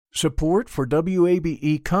Support for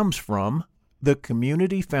WABE comes from the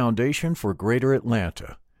Community Foundation for Greater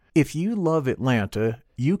Atlanta. If you love Atlanta,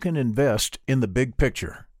 you can invest in the big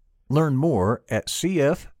picture. Learn more at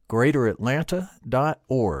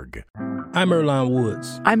cfgreateratlanta.org. I'm Earlonne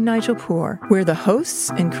Woods. I'm Nigel Poor. We're the hosts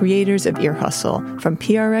and creators of Ear Hustle from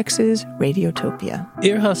PRX's Radiotopia.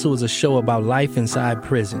 Ear Hustle is a show about life inside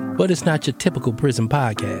prison, but it's not your typical prison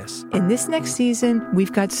podcast. In this next season,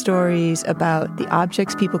 we've got stories about the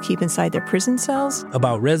objects people keep inside their prison cells,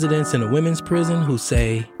 about residents in a women's prison who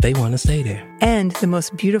say they want to stay there, and the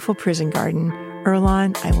most beautiful prison garden.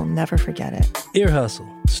 Earlonne, I will never forget it. Ear Hustle.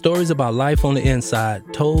 Stories about life on the inside,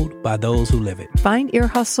 told by those who live it. Find Ear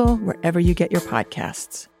Hustle wherever you get your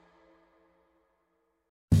podcasts.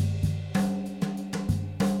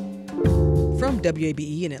 From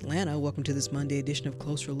WABE in Atlanta, welcome to this Monday edition of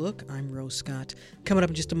Closer Look. I'm Rose Scott. Coming up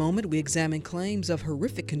in just a moment, we examine claims of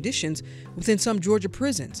horrific conditions within some Georgia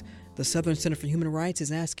prisons. The Southern Center for Human Rights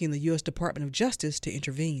is asking the U.S. Department of Justice to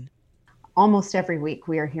intervene. Almost every week,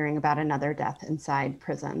 we are hearing about another death inside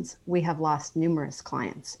prisons. We have lost numerous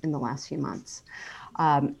clients in the last few months.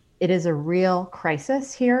 It is a real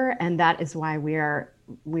crisis here, and that is why we are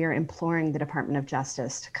imploring the Department of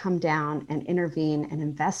Justice to come down and intervene and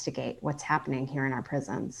investigate what's happening here in our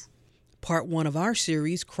prisons. Part 1 of our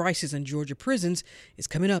series, Crisis in Georgia Prisons, is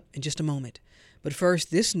coming up in just a moment. But first,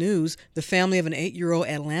 this news: the family of an 8-year-old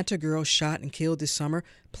Atlanta girl shot and killed this summer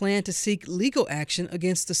plan to seek legal action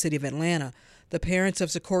against the city of Atlanta. The parents of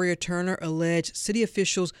Sequoia Turner allege city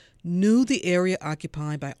officials knew the area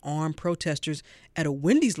occupied by armed protesters at a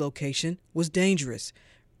Wendy's location was dangerous.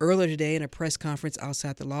 Earlier today, in a press conference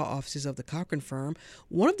outside the law offices of the Cochran firm,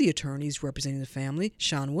 one of the attorneys representing the family,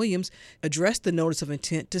 Sean Williams, addressed the notice of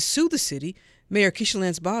intent to sue the city, Mayor Keisha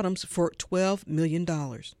Lance Bottoms, for $12 million.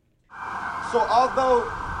 So although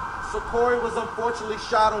Sequoia was unfortunately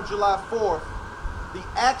shot on July 4th, the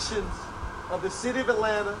actions of the city of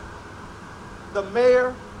Atlanta, the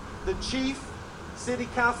mayor, the chief, city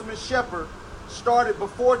councilman Shepard, started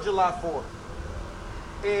before July 4th.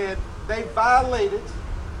 And they violated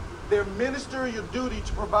their ministerial duty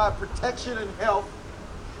to provide protection and health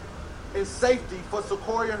and safety for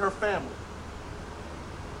Sequoia and her family.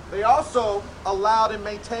 They also allowed and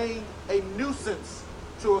maintained a nuisance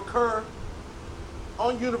to occur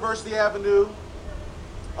on University Avenue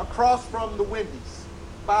across from the Wendy's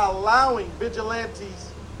by allowing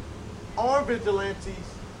armed vigilantes,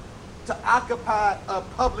 to occupy a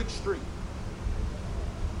public street.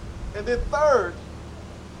 And then third,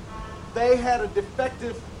 they had a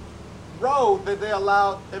defective road that they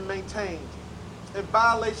allowed and maintained in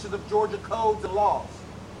violation of Georgia codes and laws.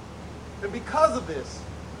 And because of this,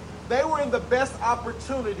 they were in the best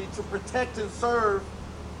opportunity to protect and serve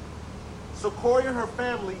Sequoia and her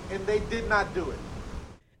family, and they did not do it.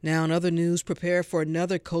 Now, in other news, prepare for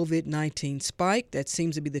another COVID-19 spike. That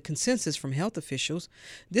seems to be the consensus from health officials.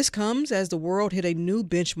 This comes as the world hit a new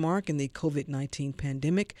benchmark in the COVID-19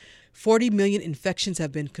 pandemic. 40 million infections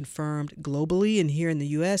have been confirmed globally, and here in the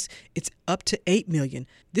U.S., it's up to 8 million.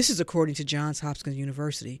 This is according to Johns Hopkins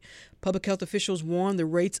University. Public health officials warn the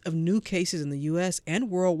rates of new cases in the U.S. and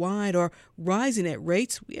worldwide are rising at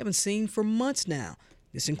rates we haven't seen for months now.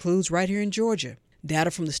 This includes right here in Georgia.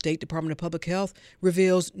 Data from the State Department of Public Health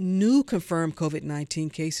reveals new confirmed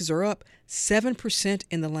COVID-19 cases are up 7%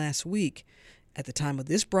 in the last week. At the time of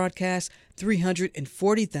this broadcast,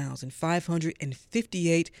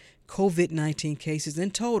 340,558 COVID-19 cases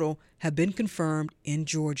in total have been confirmed in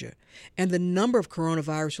Georgia. And the number of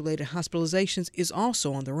coronavirus-related hospitalizations is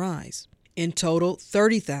also on the rise. In total,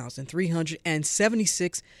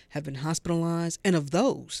 30,376 have been hospitalized, and of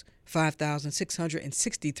those,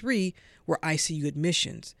 5,663 were ICU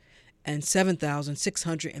admissions, and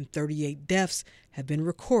 7,638 deaths have been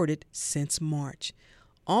recorded since March.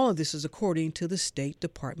 All of this is according to the State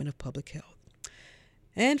Department of Public Health.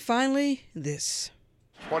 And finally, this.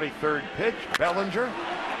 23rd pitch, Bellinger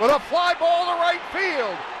with a fly ball to right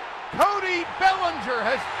field. Cody Bellinger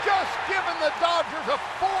has just given the Dodgers a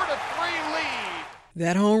 4-3 lead.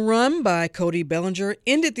 That home run by Cody Bellinger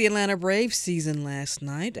ended the Atlanta Braves season last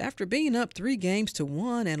night. After being up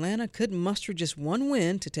 3-1, Atlanta couldn't muster just one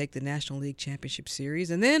win to take the National League Championship Series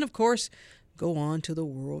and then, of course, go on to the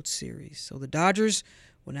World Series. So the Dodgers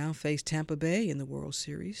will now face Tampa Bay in the World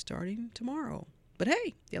Series starting tomorrow. But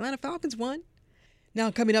hey, the Atlanta Falcons won. Now,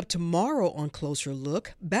 coming up tomorrow on Closer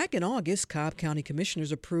Look, back in August, Cobb County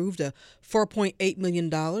Commissioners approved a $4.8 million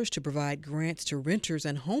to provide grants to renters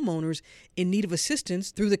and homeowners in need of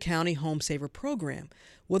assistance through the County Home Saver Program.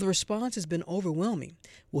 Well, the response has been overwhelming.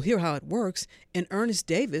 We'll hear how it works, and Ernest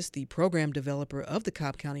Davis, the program developer of the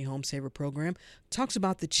Cobb County Home Saver Program, talks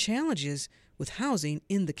about the challenges with housing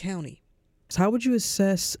in the county. So how would you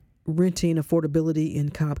assess renting affordability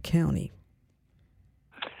in Cobb County?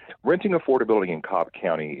 Renting affordability in Cobb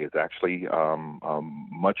County is actually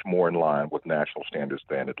much more in line with national standards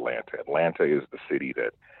than Atlanta. Atlanta is the city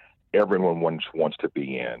that everyone wants to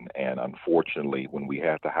be in, and unfortunately, when we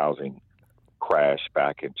had the housing crash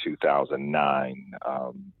back in 2009,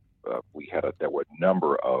 there were a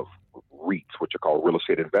number of REITs, which are called real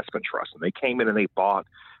estate investment trusts, and they came in and they bought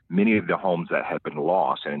many of the homes that had been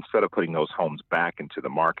lost, and instead of putting those homes back into the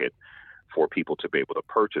market for people to be able to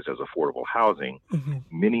purchase as affordable housing,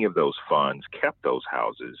 many of those funds kept those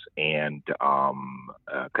houses and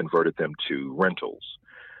converted them to rentals.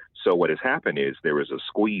 So what has happened is there is a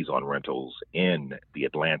squeeze on rentals in the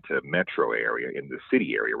Atlanta metro area, in the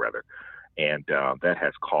city area rather, and that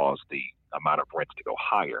has caused the amount of rents to go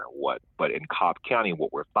higher. But in Cobb County,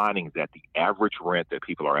 what we're finding is that the average rent that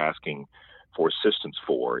people are asking for assistance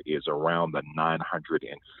for is around the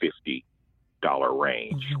 $950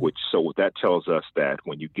 range, so that tells us that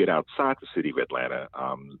when you get outside the city of Atlanta,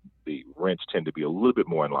 the rents tend to be a little bit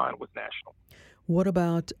more in line with national. What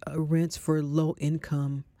about rents for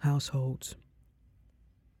low-income households?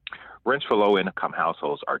 Rents for low-income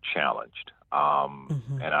households are challenged,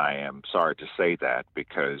 and I am sorry to say that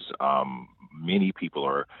because many people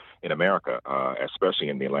are in America, especially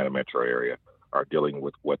in the Atlanta metro area, are dealing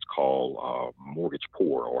with what's called mortgage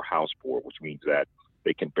poor or house poor, which means that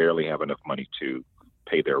they can barely have enough money to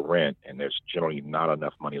pay their rent, and there's generally not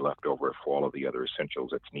enough money left over for all of the other essentials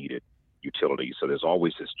that's needed, utilities. So there's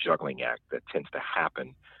always this juggling act that tends to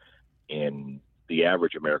happen in the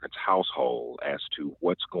average American's household as to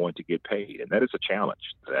what's going to get paid. And that is a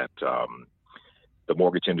challenge that the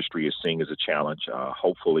mortgage industry is seeing as a challenge.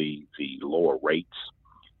 Hopefully the lower rates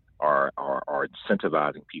are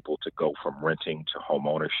incentivizing people to go from renting to home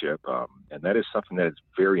ownership. And that is something that is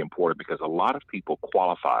very important because a lot of people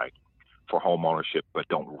qualify for home ownership but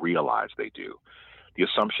don't realize they do. The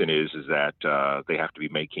assumption is that they have to be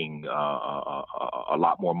making a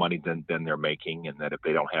lot more money than they're making, and that if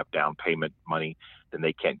they don't have down payment money, then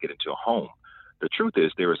they can't get into a home. The truth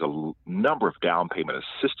is there is a number of down payment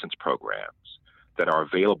assistance programs that are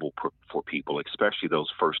available for people, especially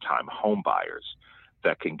those first-time home buyers,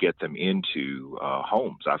 that can get them into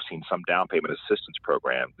homes. I've seen some down payment assistance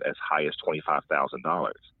programs as high as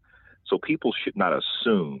 $25,000. So people should not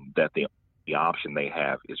assume that the option they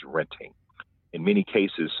have is renting. In many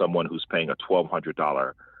cases, someone who's paying a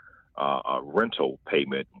 $1,200 rental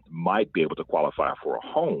payment might be able to qualify for a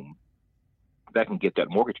home that can get that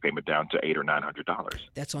mortgage payment down to $800 or $900.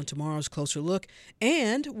 That's on tomorrow's Closer Look.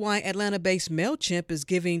 And why Atlanta-based MailChimp is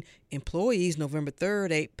giving employees November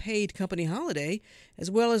 3rd a paid company holiday, as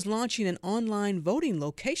well as launching an online voting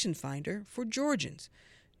location finder for Georgians.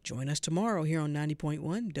 Join us tomorrow here on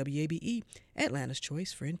 90.1 WABE, Atlanta's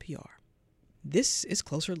Choice for NPR. This is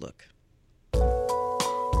Closer Look.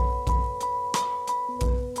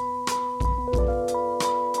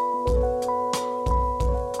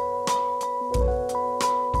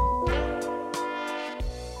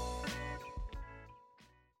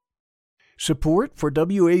 Support for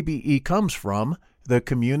WABE comes from the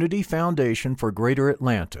Community Foundation for Greater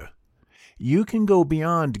Atlanta. You can go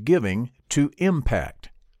beyond giving to impact.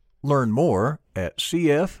 Learn more at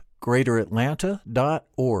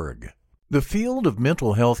cfgreateratlanta.org. The field of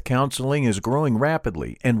mental health counseling is growing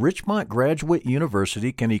rapidly, and Richmont Graduate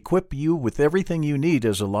University can equip you with everything you need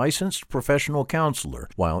as a licensed professional counselor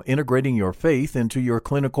while integrating your faith into your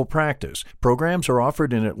clinical practice. Programs are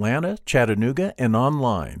offered in Atlanta, Chattanooga, and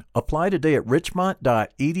online. Apply today at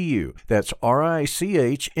richmont.edu. That's richmont.edu.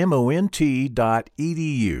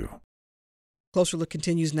 Closer Look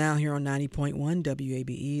continues now here on 90.1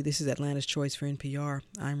 WABE. This is Atlanta's Choice for NPR.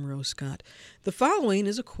 I'm Rose Scott. The following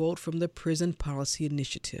is a quote from the Prison Policy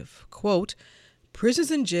Initiative. Quote, "Prisons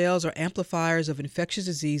and jails are amplifiers of infectious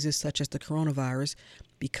diseases such as the coronavirus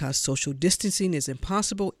because social distancing is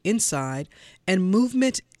impossible inside and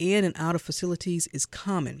movement in and out of facilities is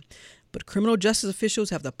common. But criminal justice officials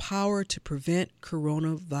have the power to prevent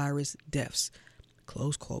coronavirus deaths."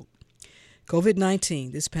 Close quote.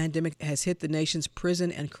 COVID-19, this pandemic has hit the nation's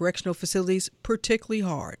prison and correctional facilities particularly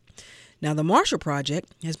hard. Now, the Marshall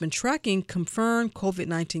Project has been tracking confirmed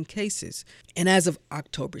COVID-19 cases, and as of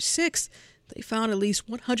October 6th, They found at least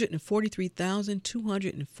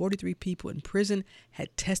 143,243 people in prison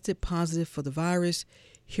had tested positive for the virus.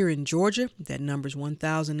 Here in Georgia, that number is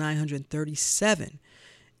 1,937,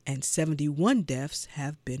 and 71 deaths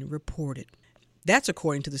have been reported. That's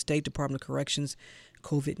according to the State Department of Corrections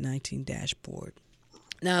COVID-19 dashboard.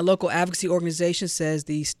 Now, a local advocacy organization says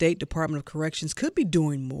the State Department of Corrections could be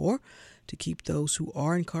doing more to keep those who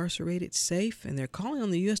are incarcerated safe, and they're calling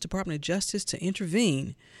on the U.S. Department of Justice to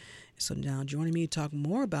intervene. So now joining me to talk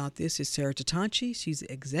more about this is Sarah Tatanchi. She's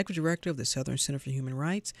the Executive Director of the Southern Center for Human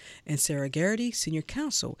Rights, and Sarah Garrity, Senior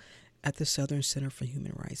Counsel at the Southern Center for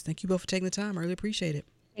Human Rights. Thank you both for taking the time. I really appreciate it.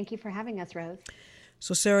 Thank you for having us, Rose.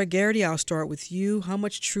 So Sarah Garrity, I'll start with you. How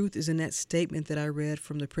much truth is in that statement that I read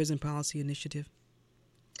from the Prison Policy Initiative?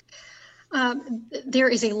 There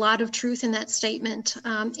is a lot of truth in that statement.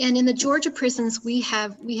 And in the Georgia prisons, we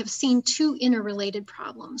have seen two interrelated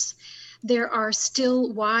problems. There are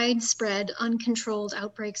still widespread, uncontrolled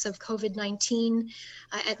outbreaks of COVID-19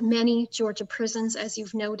 at many Georgia prisons, as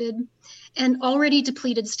you've noted. And already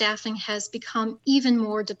depleted staffing has become even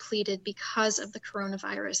more depleted because of the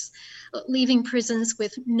coronavirus, leaving prisons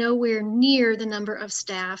with nowhere near the number of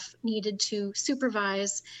staff needed to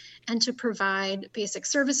supervise and to provide basic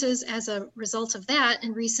services. As a result of that,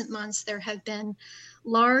 in recent months, there have been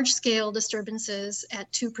large-scale disturbances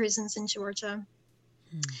at two prisons in Georgia.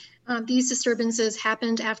 These disturbances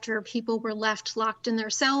happened after people were left locked in their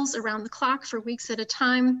cells around the clock for weeks at a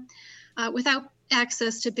time, without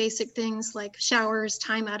access to basic things like showers,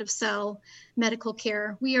 time out of cell, medical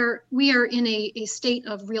care. We are in a state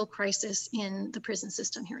of real crisis in the prison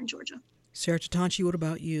system here in Georgia. Sarah Tatanchi, what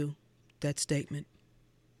about you, that statement?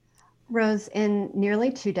 Rose, in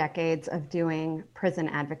nearly 2 decades of doing prison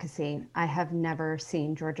advocacy, I have never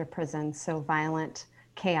seen Georgia prisons so violent,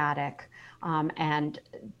 chaotic, and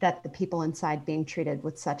that the people inside being treated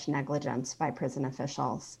with such negligence by prison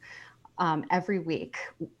officials. Every week,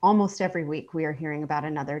 almost every week, we are hearing about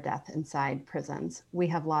another death inside prisons. We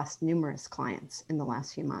have lost numerous clients in the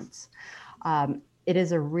last few months. It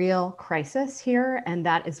is a real crisis here, and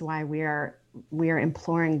that is why we are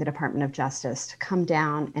imploring the Department of Justice to come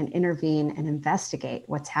down and intervene and investigate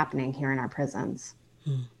what's happening here in our prisons.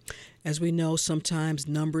 As we know, sometimes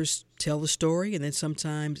numbers tell the story, and then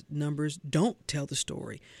sometimes numbers don't tell the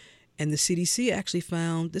story. And the CDC actually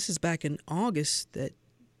found, this is back in August, that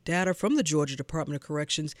data from the Georgia Department of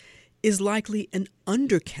Corrections is likely an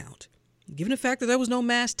undercount, given the fact that there was no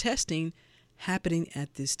mass testing happening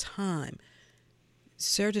at this time.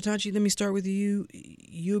 Sarah Tatanchi, let me start with you.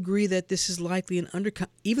 You agree that this is likely an undercount,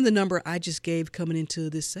 even the number I just gave coming into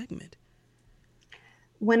this segment?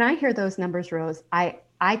 When I hear those numbers, Rose, I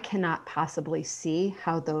cannot possibly see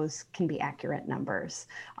how those can be accurate numbers.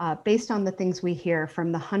 Based on the things we hear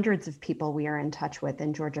from the hundreds of people we are in touch with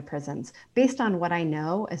in Georgia prisons, based on what I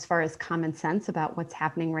know as far as common sense about what's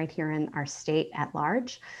happening right here in our state at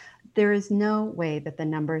large, there is no way that the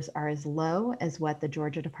numbers are as low as what the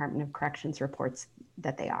Georgia Department of Corrections reports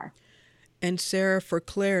that they are. And Sarah, for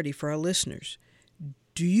clarity for our listeners,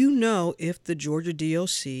 do you know if the Georgia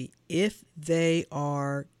DOC, if they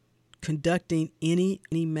are conducting any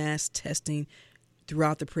mass testing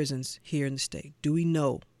throughout the prisons here in the state? Do we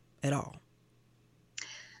know at all?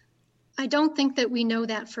 I don't think that we know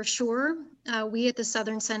that for sure. We at the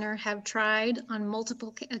Southern Center have tried on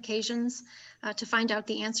multiple occasions to find out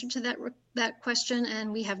the answer to that question,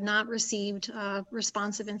 and we have not received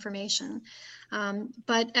responsive information.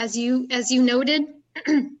 But as you noted,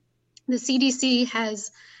 the CDC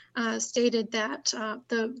has stated that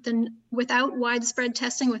without widespread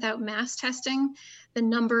testing, without mass testing, the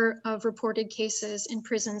number of reported cases in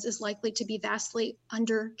prisons is likely to be vastly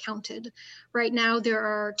undercounted. Right now, there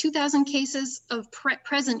are 2,000 cases of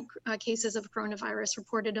present cases of coronavirus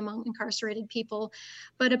reported among incarcerated people,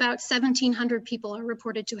 but about 1,700 people are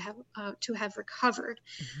reported to have recovered.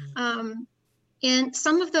 Mm-hmm. And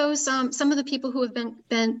some of those, some of the people who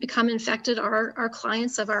have become infected are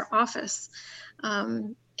clients of our office.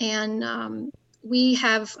 We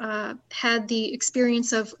have had the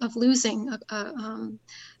experience of losing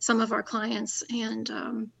some of our clients.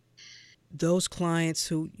 And those clients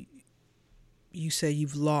who you say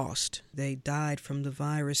you've lost, they died from the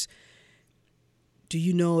virus. Do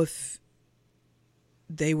you know if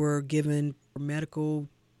they were given medical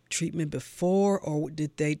treatment before, or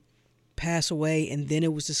did they pass away and then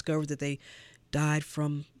it was discovered that they died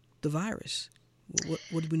from the virus?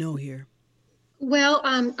 What do we know here? Well,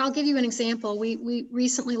 I'll give you an example. We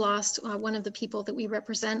recently lost one of the people that we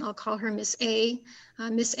represent. I'll call her Miss A.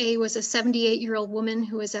 Miss A was a 78-year-old woman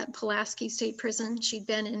who was at Pulaski State Prison. She'd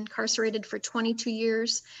been incarcerated for 22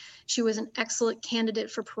 years. She was an excellent candidate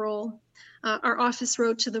for parole. Our office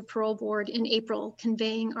wrote to the parole board in April,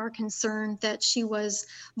 conveying our concern that she was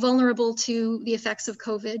vulnerable to the effects of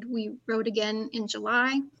COVID. We wrote again in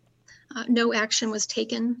July. No action was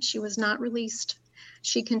taken. She was not released.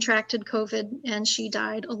 She contracted COVID and she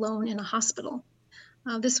died alone in a hospital.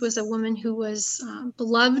 This was a woman who was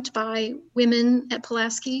beloved by women at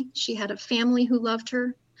Pulaski. She had a family who loved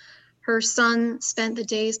her. Her son spent the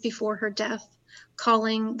days before her death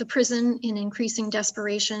calling the prison in increasing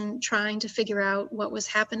desperation, trying to figure out what was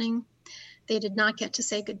happening. They did not get to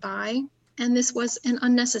say goodbye, and this was an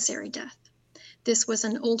unnecessary death. This was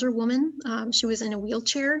an older woman. She was in a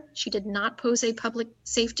wheelchair. She did not pose a public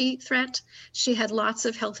safety threat. She had lots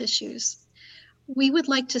of health issues. We would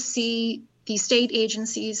like to see the state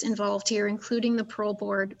agencies involved here, including the parole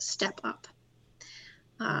board, step up.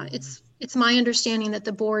 It's my understanding that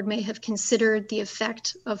the board may have considered the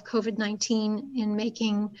effect of COVID-19 in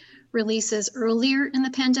making releases earlier in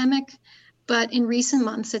the pandemic, but in recent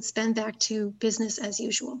months, it's been back to business as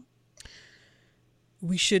usual.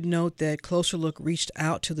 We should note that Closer Look reached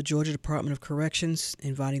out to the Georgia Department of Corrections,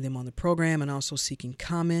 inviting them on the program and also seeking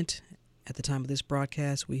comment. At the time of this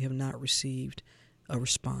broadcast, we have not received a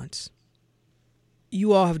response.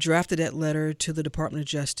 You all have drafted that letter to the Department of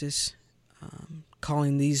Justice,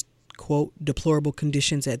 calling these, quote, deplorable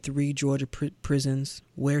conditions at 3 Georgia prisons,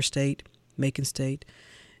 Ware State, Macon State,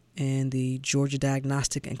 and the Georgia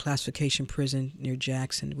Diagnostic and Classification Prison near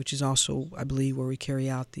Jackson, which is also, I believe, where we carry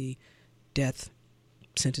out the death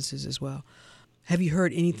sentences as well. Have you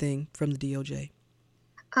heard anything from the DOJ?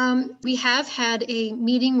 We have had a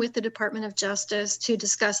meeting with the Department of Justice to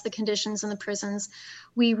discuss the conditions in the prisons.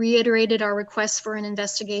 We reiterated our request for an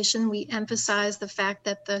investigation. We emphasized the fact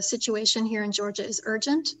that the situation here in Georgia is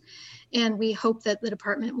urgent, and we hope that the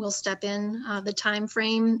department will step in. The time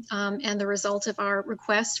frame and the result of our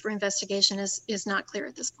request for investigation is not clear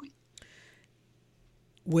at this point.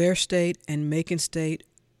 Ware State and Macon State,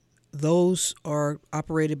 those are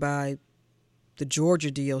operated by the Georgia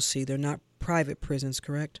DOC. They're not private prisons,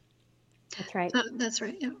 correct? That's right. That's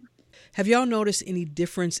right, yeah. Have y'all noticed any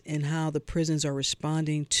difference in how the prisons are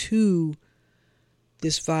responding to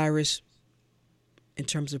this virus in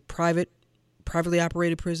terms of privately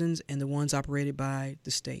operated prisons and the ones operated by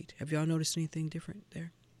the state? Have y'all noticed anything different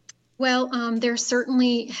there? Well, there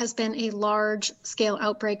certainly has been a large-scale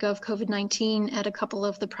outbreak of COVID-19 at a couple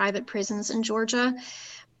of the private prisons in Georgia,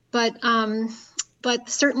 but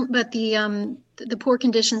the poor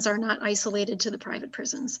conditions are not isolated to the private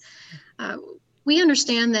prisons. We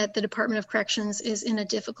understand that the Department of Corrections is in a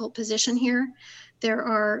difficult position here. There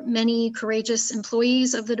are many courageous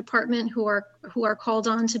employees of the department who are called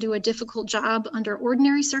on to do a difficult job under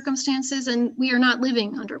ordinary circumstances, and we are not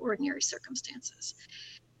living under ordinary circumstances.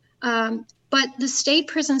 But the state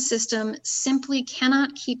prison system simply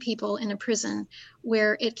cannot keep people in a prison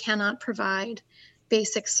where it cannot provide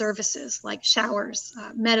basic services like showers,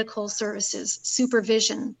 medical services,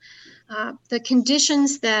 supervision. The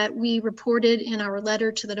conditions that we reported in our letter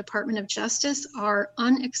to the Department of Justice are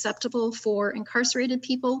unacceptable for incarcerated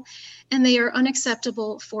people, and they are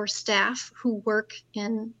unacceptable for staff who work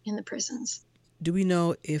in the prisons. Do we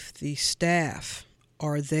know if the staff,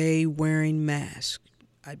 are they wearing masks?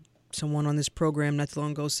 Someone on this program not too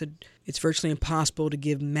long ago said it's virtually impossible to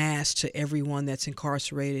give masks to everyone that's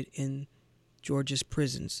incarcerated in Georgia's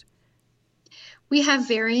prisons. We have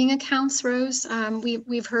varying accounts, Rose.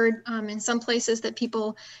 We've heard in some places that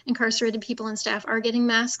incarcerated people and staff are getting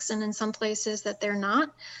masks, and in some places that they're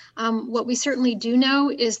not. What we certainly do know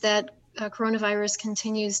is that coronavirus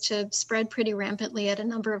continues to spread pretty rampantly at a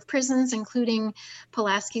number of prisons, including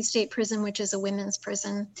Pulaski State Prison, which is a women's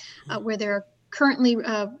prison, where there are currently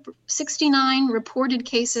 69 reported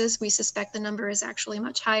cases. We suspect the number is actually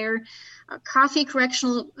much higher. Coffee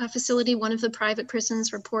Correctional Facility, one of the private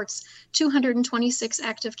prisons, reports 226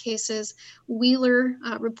 active cases. Wheeler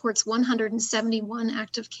reports 171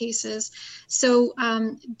 active cases. So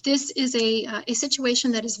this is a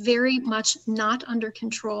situation that is very much not under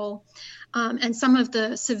control. And some of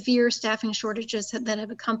the severe staffing shortages that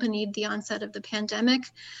have accompanied the onset of the pandemic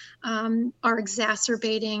are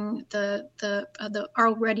exacerbating the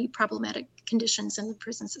already problematic conditions in the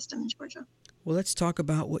prison system in Georgia. Well, let's talk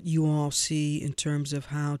about what you all see in terms of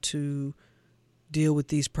how to deal with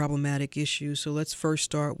these problematic issues. So let's first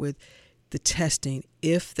start with the testing.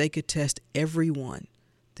 If they could test everyone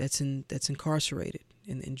that's incarcerated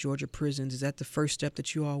in Georgia prisons, is that the first step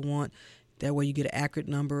that you all want? That way you get an accurate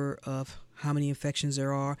number of how many infections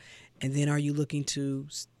there are. And then are you looking to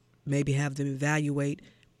maybe have them evaluate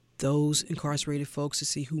those incarcerated folks to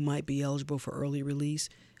see who might be eligible for early release?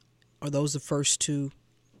 Are those the first two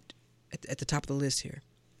at the top of the list here?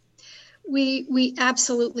 We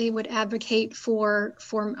absolutely would advocate for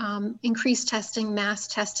increased testing, mass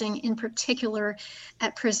testing, in particular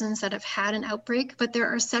at prisons that have had an outbreak. But there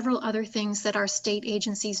are several other things that our state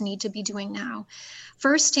agencies need to be doing now.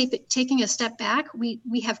 First, taking a step back,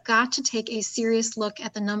 we have got to take a serious look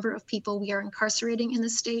at the number of people we are incarcerating in the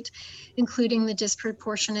state, including the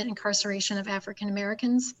disproportionate incarceration of African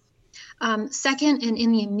Americans. Second, and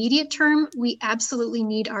in the immediate term, we absolutely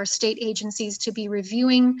need our state agencies to be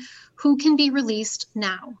reviewing who can be released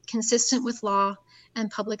now, consistent with law and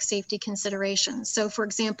public safety considerations. So, for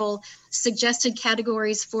example, suggested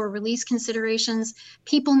categories for release considerations: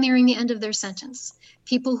 people nearing the end of their sentence,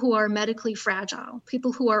 people who are medically fragile,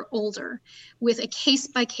 people who are older, with a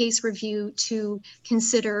case-by-case review to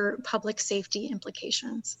consider public safety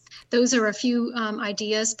implications. Those are a few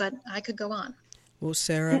ideas, but I could go on. Well,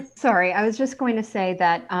 Sarah? Sorry, I was just going to say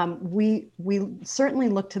that we certainly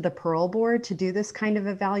look to the parole board to do this kind of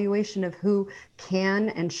evaluation of who can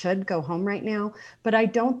and should go home right now. But I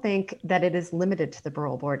don't think that it is limited to the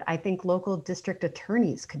parole board. I think local district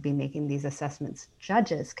attorneys could be making these assessments.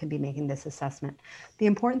 Judges could be making this assessment. The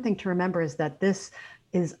important thing to remember is that this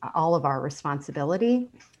is all of our responsibility,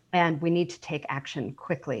 and we need to take action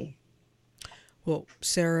quickly. Well,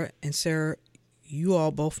 Sarah, you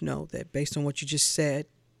all both know that based on what you just said,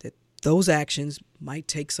 that those actions might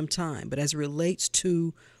take some time. But as it relates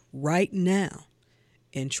to right now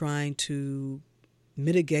in trying to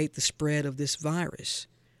mitigate the spread of this virus,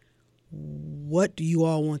 what do you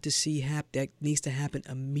all want to see that needs to happen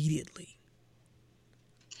immediately?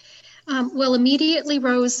 Well, immediately,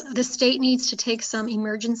 Rose, the state needs to take some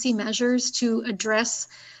emergency measures to address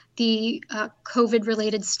the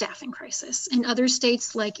COVID-related staffing crisis. In other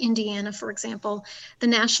states like Indiana, for example, the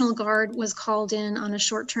National Guard was called in on a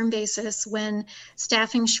short-term basis when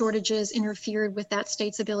staffing shortages interfered with that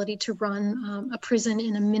state's ability to run a prison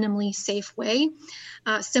in a minimally safe way.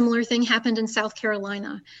 Similar thing happened in South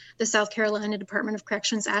Carolina. The South Carolina Department of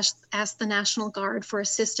Corrections asked the National Guard for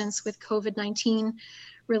assistance with COVID-19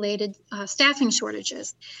 related staffing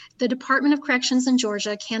shortages. The Department of Corrections in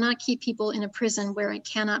Georgia cannot keep people in a prison where it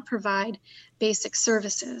cannot provide basic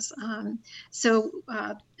services. And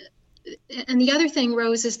the other thing,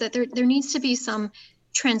 Rose, is that there needs to be some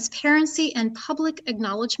transparency and public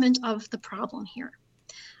acknowledgement of the problem here.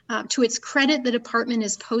 To its credit, the department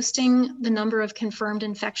is posting the number of confirmed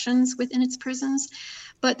infections within its prisons,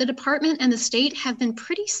 but the department and the state have been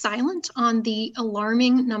pretty silent on the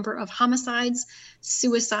alarming number of homicides,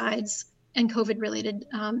 suicides, and COVID-related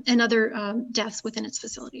and other deaths within its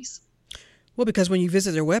facilities. Well, because when you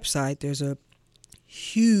visit their website, there's a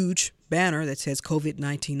huge banner that says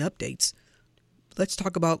COVID-19 updates. Let's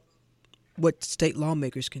talk about what state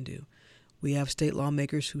lawmakers can do. We have state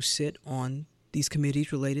lawmakers who sit on these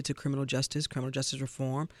committees related to criminal justice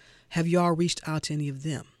reform. Have y'all reached out to any of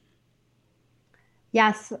them?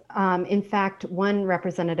 Yes. In fact, one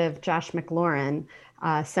representative, Josh McLaurin,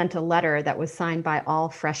 sent a letter that was signed by all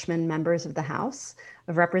freshman members of the House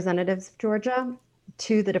of Representatives of Georgia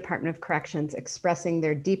to the Department of Corrections, expressing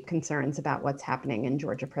their deep concerns about what's happening in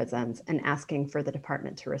Georgia prisons and asking for the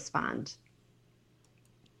department to respond.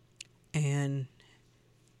 And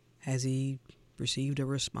has he received a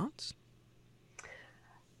response?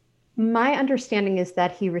 My understanding is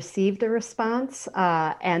that he received a response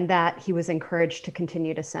and that he was encouraged to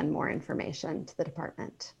continue to send more information to the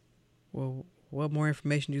department. Well, what more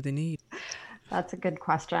information do they need? That's a good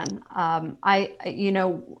question. I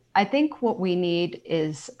think what we need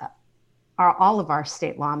is all of our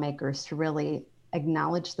state lawmakers to really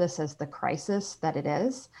acknowledge this as the crisis that it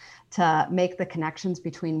is, to make the connections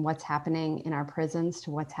between what's happening in our prisons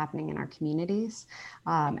to what's happening in our communities,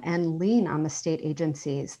 and lean on the state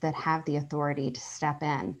agencies that have the authority to step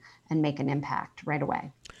in and make an impact right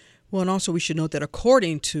away. Well, and also we should note that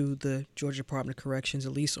according to the Georgia Department of Corrections,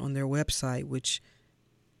 at least on their website, which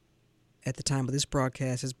at the time of this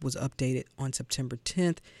broadcast was updated on September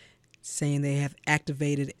 10th, saying they have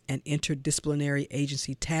activated an interdisciplinary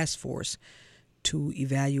agency task force to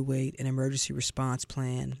evaluate an emergency response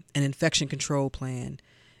plan, an infection control plan,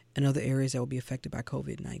 and other areas that will be affected by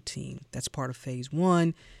COVID-19. That's part of phase 1.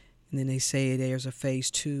 And then they say there's a phase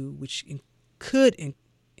 2, which could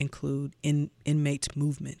include inmate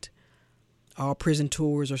movement. All prison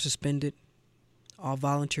tours are suspended. All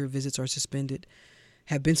volunteer visits are suspended,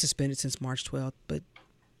 have been suspended since March 12th. But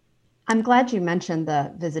I'm glad you mentioned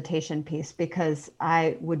the visitation piece, because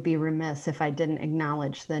I would be remiss if I didn't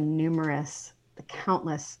acknowledge the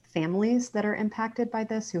countless families that are impacted by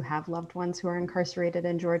this, who have loved ones who are incarcerated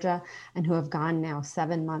in Georgia and who have gone now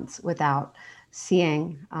 7 months without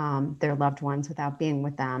seeing their loved ones, without being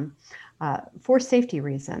with them for safety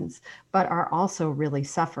reasons, but are also really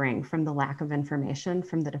suffering from the lack of information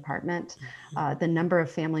from the department. The number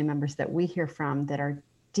of family members that we hear from that are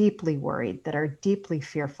deeply worried, that are deeply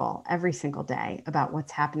fearful every single day about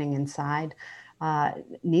what's happening inside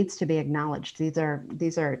needs to be acknowledged. These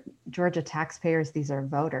are Georgia taxpayers, these are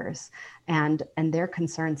voters, and their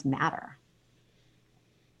concerns matter.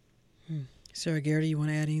 Sarah Garrity, you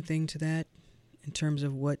want to add anything to that in terms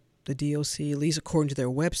of what the DOC, at least according to their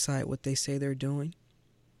website, what they say they're doing?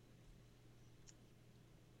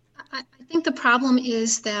 I think the problem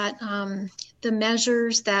is that the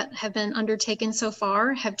measures that have been undertaken so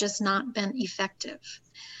far have just not been effective.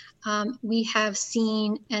 We have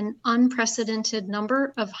seen an unprecedented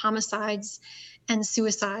number of homicides and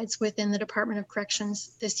suicides within the Department of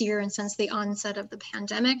Corrections this year and since the onset of the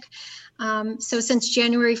pandemic. So since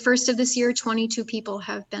January 1st of this year, 22 people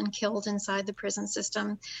have been killed inside the prison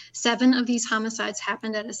system. 7 of these homicides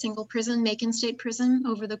happened at a single prison, Macon State Prison,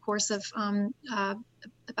 over the course of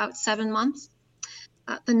about 7 months.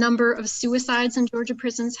 The number of suicides in Georgia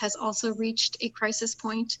prisons has also reached a crisis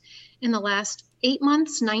point. In the last 8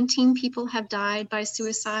 months, 19 people have died by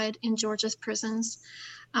suicide in Georgia's prisons.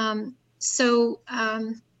 I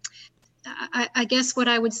guess what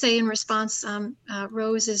I would say in response,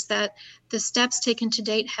 Rose, is that the steps taken to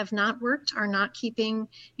date have not worked, are not keeping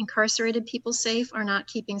incarcerated people safe, are not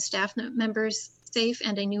keeping staff members safe,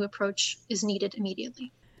 and a new approach is needed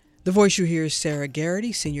immediately. The voice you hear is Sarah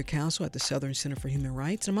Garrity, Senior Counsel at the Southern Center for Human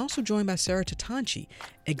Rights. I'm also joined by Sarah Tatanchi,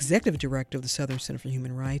 Executive Director of the Southern Center for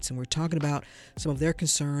Human Rights, and we're talking about some of their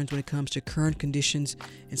concerns when it comes to current conditions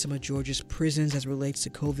in some of Georgia's prisons as it relates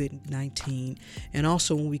to COVID-19. And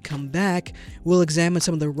also, when we come back, we'll examine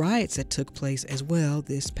some of the riots that took place as well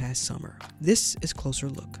this past summer. This is Closer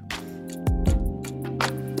Look.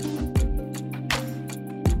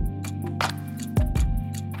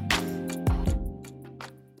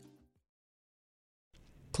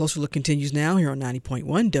 Closer Look continues now here on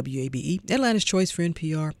 90.1 WABE, Atlanta's Choice for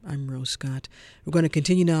NPR. I'm Rose Scott. We're going to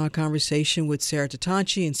continue now our conversation with Sarah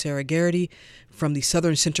Tatanchi and Sarah Garrity from the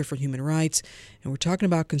Southern Center for Human Rights, and we're talking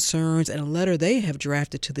about concerns and a letter they have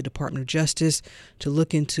drafted to the Department of Justice to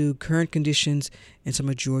look into current conditions in some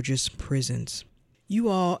of Georgia's prisons. You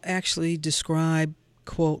all actually describe,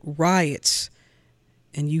 quote, riots,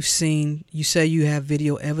 and you say you have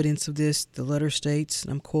video evidence of this. The letter states,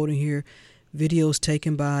 and I'm quoting here, videos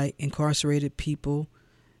taken by incarcerated people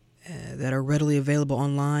that are readily available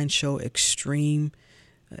online show extreme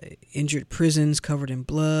injured prisons covered in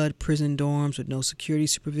blood, prison dorms with no security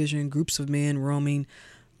supervision, groups of men roaming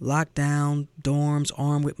lockdown dorms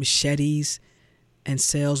armed with machetes, and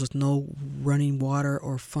cells with no running water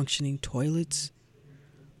or functioning toilets.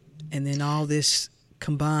 And then all this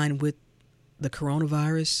combined with the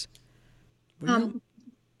coronavirus.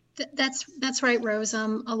 That's right, Rose. A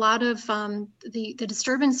lot of the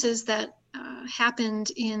disturbances that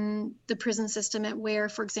happened in the prison system at Ware,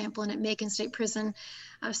 for example, and at Macon State Prison,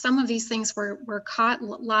 some of these things were caught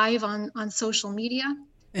live on social media.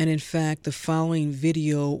 And in fact, the following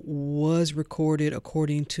video was recorded,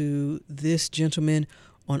 according to this gentleman,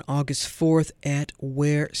 on August 4th at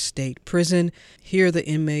Ware State Prison. Here the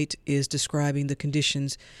inmate is describing the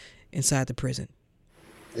conditions inside the prison.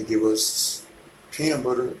 They give us peanut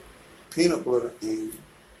butter and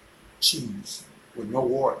cheese with no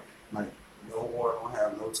water. Like, no water, don't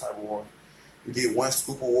have no type of water. We get 1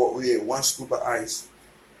 scoop of water, we get 1 scoop of ice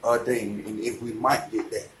a day, and if we might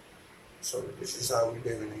get that. So this is how we're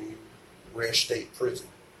living in Ware State Prison.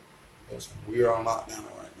 Because we are on lockdown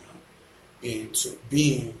right now. And so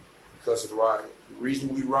because of the riot. The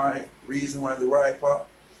reason why the riot popped,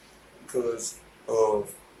 because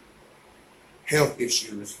of health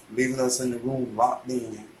issues, leaving us in the room locked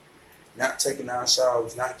in, not taking our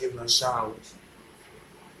showers, not giving us showers,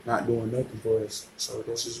 not doing nothing for us. So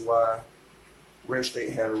this is why Ware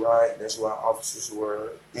State had a riot. That's why officers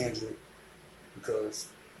were injured, because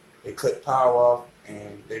they cut power off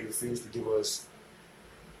and they refused to give us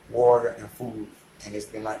water and food. And it's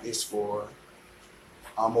been like this for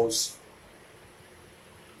almost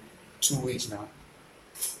 2 weeks now.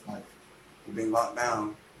 Like, we've been locked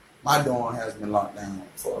down. My dorm has been locked down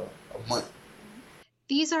for a month.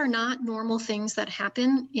 these are not normal things that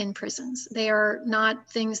happen in prisons. They are not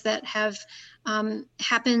things that have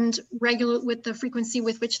happened with the frequency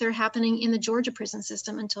with which they're happening in the Georgia prison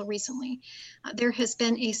system until recently. There has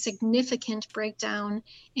been a significant breakdown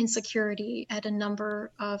in security at a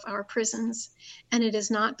number of our prisons, and it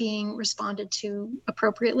is not being responded to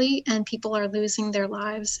appropriately, and people are losing their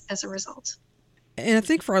lives as a result. And I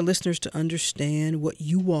think for our listeners to understand what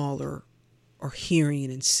you all are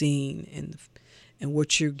hearing and seeing and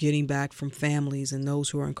what you're getting back from families and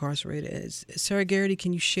those who are incarcerated. Sarah Garrity,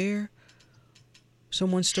 can you share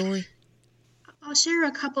someone's story? I'll share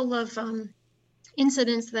a couple of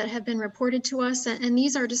incidents that have been reported to us, and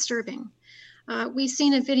these are disturbing. We've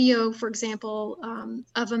seen a video, for example,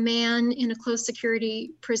 of a man in a closed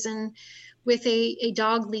security prison with a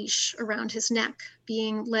dog leash around his neck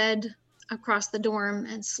being led across the dorm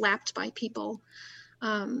and slapped by people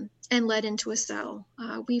and led into a cell.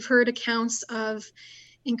 We've heard accounts of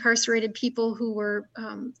incarcerated people who were,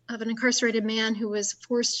 of an incarcerated man who was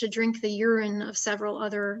forced to drink the urine of several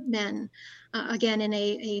other men, again, in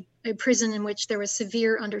a prison in which there was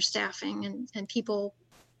severe understaffing and people,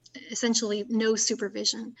 essentially no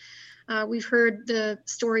supervision. We've heard the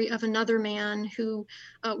story of another man who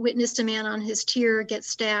witnessed a man on his tier get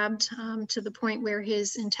stabbed to the point where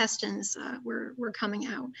his intestines were coming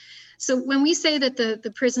out. So when we say that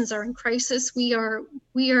the prisons are in crisis, we are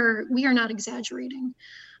not exaggerating.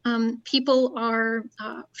 People are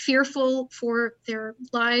fearful for their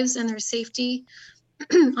lives and their safety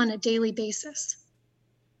on a daily basis.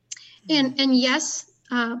 And yes,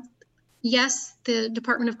 the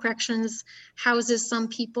Department of Corrections houses some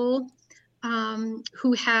people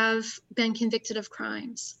who have been convicted of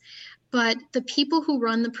crimes. But the people who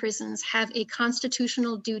run the prisons have a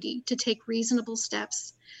constitutional duty to take reasonable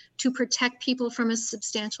steps to protect people from a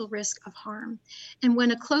substantial risk of harm. And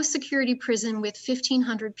when a closed security prison with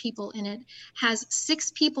 1,500 people in it has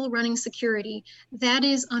 6 people running security, that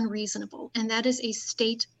is unreasonable, and that is a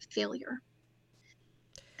state failure.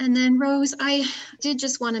 And then, Rose, I did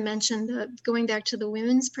just want to mention going back to the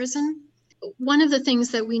women's prison. One of the things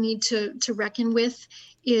that we need to reckon with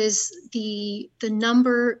is the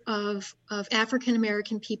number of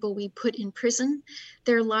African-American people we put in prison.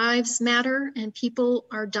 Their lives matter, and people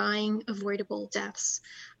are dying avoidable deaths.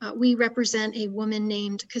 We represent a woman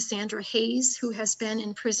named Cassandra Hayes, who has been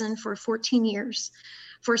in prison for 14 years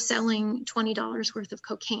for selling $20 worth of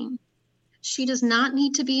cocaine. She does not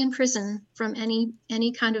need to be in prison from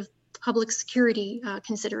any kind of public security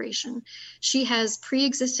consideration. She has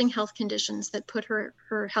pre-existing health conditions that put her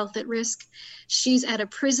health at risk. She's at a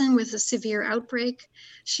prison with a severe outbreak.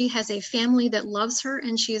 She has a family that loves her,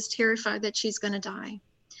 and she is terrified that she's going to die.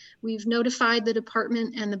 We've notified the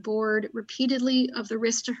department and the board repeatedly of the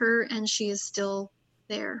risk to her, and she is still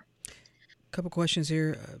there. A couple questions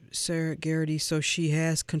here, Sarah Garrity. So she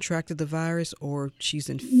has contracted the virus, or she's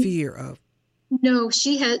in fear of? No,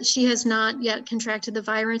 she has not yet contracted the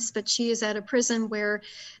virus, but she is at a prison where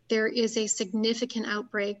there is a significant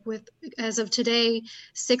outbreak with, as of today,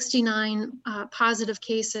 69 positive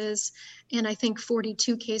cases, and I think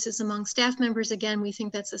 42 cases among staff members. Again, we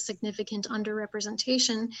think that's a significant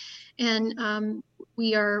underrepresentation, and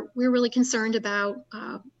we're really concerned about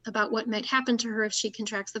what might happen to her if she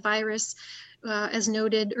contracts the virus. As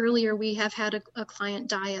noted earlier, we have had a client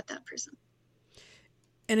die at that prison.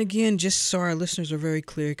 And again, just so our listeners are very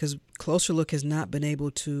clear, because Closer Look has not been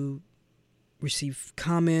able to receive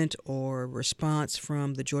comment or response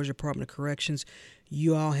from the Georgia Department of Corrections.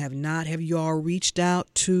 You all have not. Have you all reached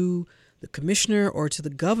out to the commissioner or to the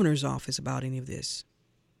governor's office about any of this?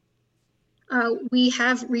 We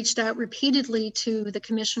have reached out repeatedly to the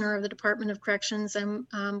commissioner of the Department of Corrections and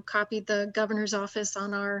copied the governor's office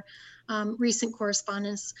on our recent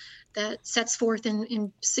correspondence that sets forth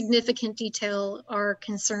in significant detail our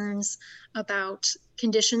concerns about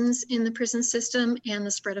conditions in the prison system and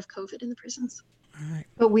the spread of COVID in the prisons. All right.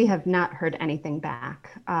 But we have not heard anything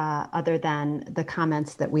back other than the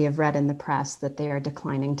comments that we have read in the press that they are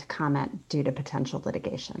declining to comment due to potential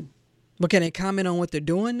litigation. But can they comment on what they're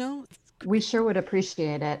doing, though? We sure would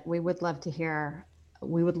appreciate it. We would love to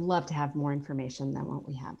have more information than what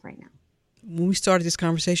we have right now. When we started this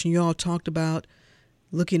conversation, you all talked about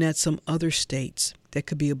looking at some other states that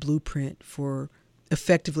could be a blueprint for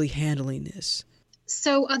effectively handling this.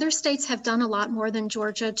 So other states have done a lot more than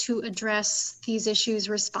Georgia to address these issues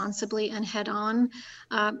responsibly and head on.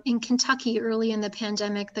 In Kentucky, early in the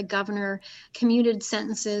pandemic, the governor commuted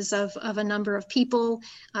sentences of a number of people.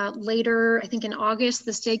 Later, I think in August,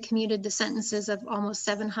 the state commuted the sentences of almost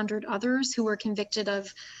 700 others who were convicted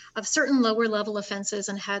of certain lower level offenses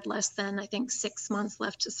and had less than, I think, 6 months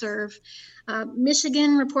left to serve.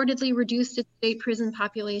 Michigan reportedly reduced its state prison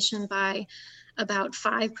population by about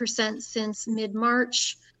 5% since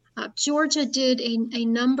mid-March. Georgia did a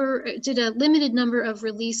limited number of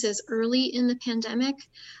releases early in the pandemic,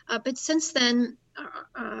 but since then,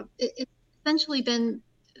 it's essentially been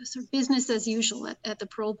sort of business as usual at the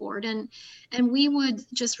parole board. And we would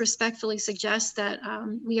just respectfully suggest that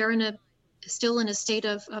we are still in a state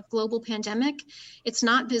of global pandemic. It's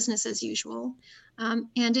not business as usual.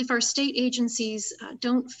 And if our state agencies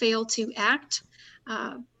don't fail to act,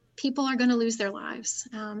 people are going to lose their lives.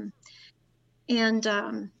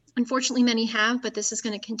 Unfortunately, many have, but this is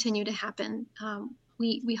going to continue to happen.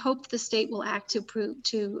 We hope the state will act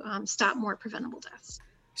to stop more preventable deaths.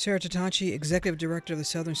 Sarah Tatachi, Executive Director of the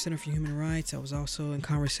Southern Center for Human Rights. I was also in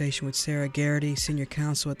conversation with Sarah Garrity, Senior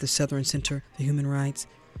Counsel at the Southern Center for Human Rights.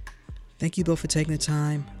 Thank you both for taking the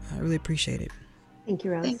time. I really appreciate it. Thank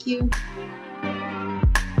you, Rose. Thank you.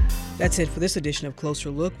 That's it for this edition of Closer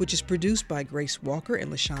Look, which is produced by Grace Walker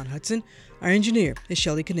and LaShawn Hudson. Our engineer is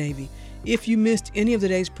Shelley Canavy. If you missed any of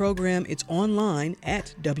today's program, it's online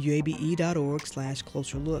at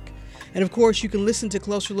wabe.org/closerlook. And of course, you can listen to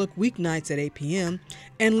Closer Look weeknights at 8 p.m.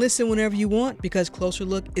 and listen whenever you want, because Closer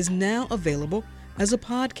Look is now available as a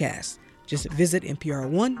podcast. Just visit NPR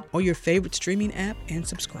One or your favorite streaming app and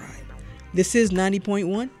subscribe. This is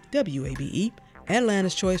 90.1 WABE,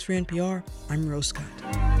 Atlanta's Choice for NPR. I'm Rose Scott.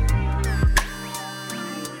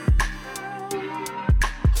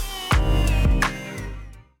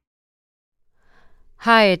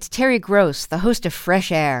 Hi, it's Terry Gross, the host of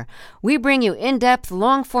Fresh Air. We bring you in-depth,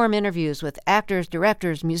 long-form interviews with actors,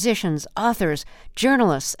 directors, musicians, authors,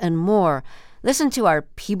 journalists, and more. Listen to our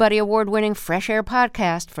Peabody Award-winning Fresh Air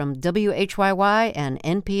podcast from WHYY and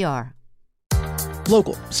NPR.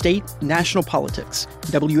 Local, state, national politics.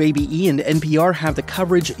 WABE and NPR have the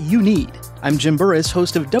coverage you need. I'm Jim Burris,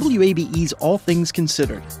 host of WABE's All Things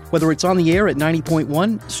Considered. Whether it's on the air at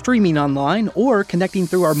 90.1, streaming online, or connecting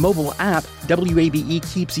through our mobile app, WABE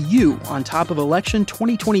keeps you on top of election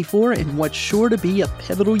 2024 in what's sure to be a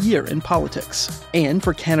pivotal year in politics. And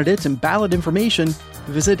for candidates and ballot information,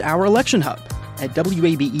 visit our election hub at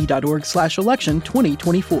wabe.org/election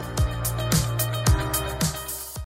 2024.